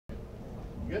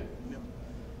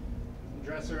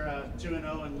Professor,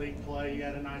 2-0 in league play. You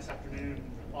had a nice afternoon.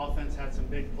 Offense had some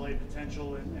big play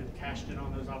potential and cashed in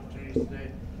on those opportunities today.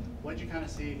 What did you kind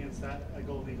of see against that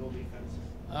Gold Eagle defense?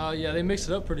 Yeah, they mixed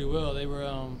it up pretty well. They were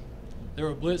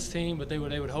a blitz team, but they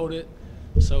would hold it.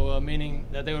 So meaning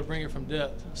that they would bring it from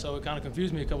depth. So it kind of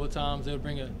confused me a couple of times. They would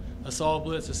bring a solid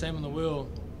blitz, the same on the wheel,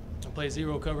 and play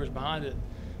zero coverage behind it.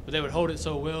 But they would hold it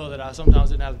so well that I sometimes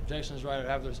didn't have the protections right or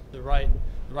have the right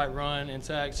run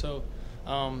intact. So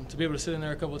to be able to sit in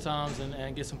there a couple of times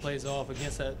and get some plays off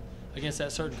against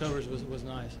that certain coverage was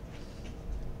nice.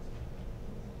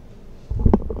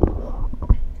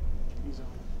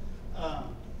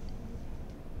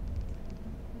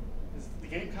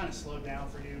 The game kind of slowed down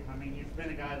for you. I mean, you've been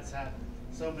a guy that's had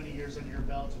so many years under your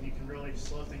belt, and you can really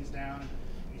slow things down.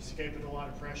 You escaped a lot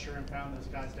of pressure and found those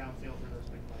guys downfield for those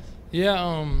big plays.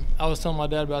 Yeah, I was telling my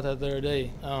dad about that the other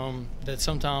day, that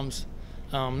sometimes,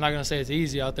 I'm not going to say it's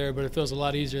easy out there, but it feels a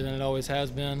lot easier than it always has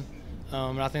been.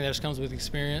 And I think that just comes with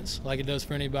experience, like it does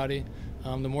for anybody.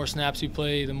 The more snaps you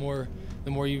play, the more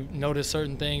you notice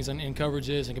certain things in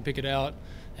coverages and can pick it out.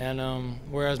 And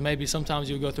whereas maybe sometimes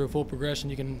you would go through a full progression,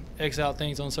 you can X out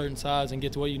things on certain sides and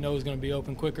get to what you know is going to be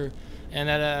open quicker. And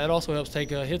that also helps take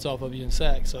hits off of you in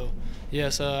sacks. So,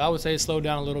 yes, I would say it slowed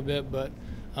down a little bit, but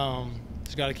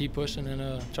just got to keep pushing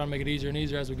and try to make it easier and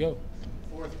easier as we go.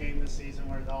 Fourth game this season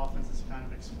where the offense has kind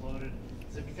of exploded.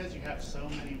 Is it because you have so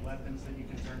many weapons that you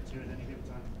can turn to at any given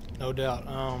time? No doubt.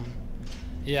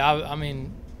 Yeah, I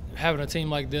mean, having a team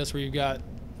like this where you've got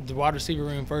the wide receiver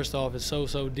room, first off, is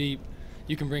so deep.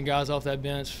 You can bring guys off that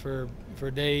bench for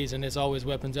days, and there's always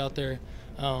weapons out there.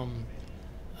 I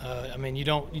mean, you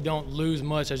don't lose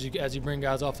much as you bring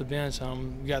guys off the bench.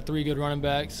 We got 3 good running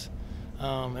backs,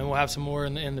 and we'll have some more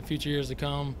in the future years to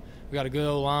come. We got a good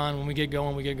O-line. When we get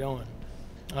going, we get going.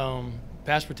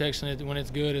 Pass protection, when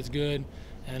it's good, it's good.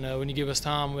 And when you give us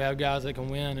time, we have guys that can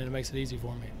win, and it makes it easy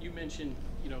for me. You mentioned,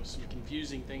 some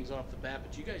confusing things off the bat,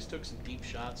 but you guys took some deep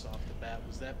shots off the bat.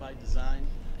 Was that by design?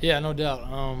 Yeah, no doubt.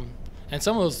 And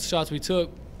some of those shots we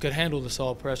took could handle the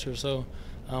saw pressure. So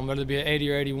whether it be an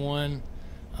 80 or 81,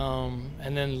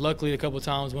 and then luckily a couple of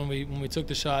times when we took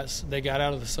the shots, they got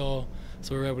out of the saw,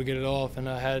 so we were able to get it off. And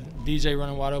I had DJ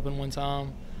running wide open one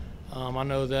time. I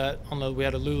know that we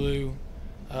had a Lulu.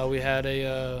 We had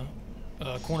a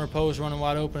corner post running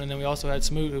wide open, and then we also had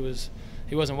Smoot,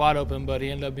 he wasn't wide open, but he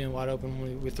ended up being wide open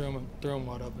when we threw him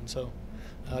wide open. So,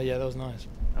 yeah, that was nice.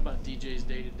 How about DJ's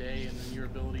day-to-day and then your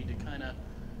ability to kind of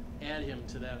add him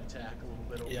to that attack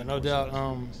a little bit? Yeah, no doubt.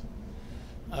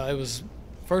 It was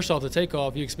first off the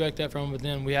takeoff. You expect that from him, but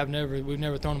then we've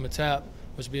never thrown him a tap,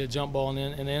 which would be a jump ball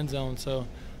in the end zone. So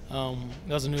that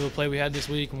was a new play we had this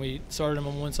week, and we started him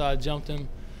on one side, jumped him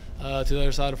to the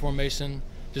other side of formation.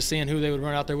 Just seeing who they would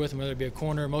run out there with him, whether it be a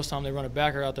corner. Most of the time they run a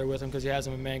backer out there with him because he has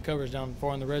him in man coverage down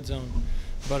far in the red zone.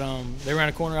 But they ran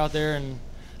a corner out there, and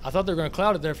I thought they were going to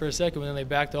cloud it there for a second, but then they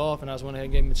backed off, and I just went ahead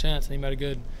and gave him a chance, and he made a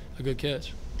good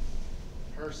catch.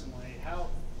 Personally, how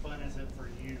fun is it for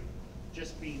you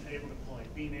just being able to play,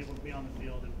 being able to be on the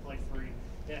field and play free?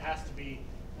 It has to be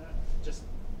just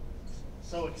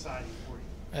so exciting for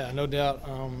you. Yeah, no doubt.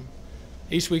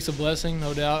 Each week's a blessing,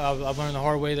 no doubt. I've learned the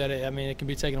hard way that it can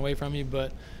be taken away from you.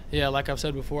 But yeah, like I've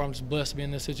said before, I'm just blessed to be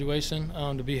in this situation,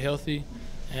 to be healthy,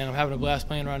 and I'm having a blast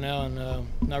playing right now, and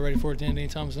not ready for it to end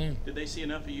anytime soon. Did they see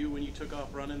enough of you when you took off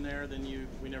running there? Then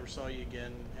we never saw you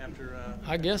again after.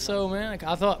 I guess so, man.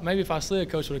 I thought maybe if I slid,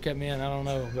 coach would have kept me in. I don't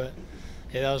know, but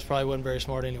yeah, that probably wasn't very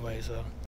smart anyway. So.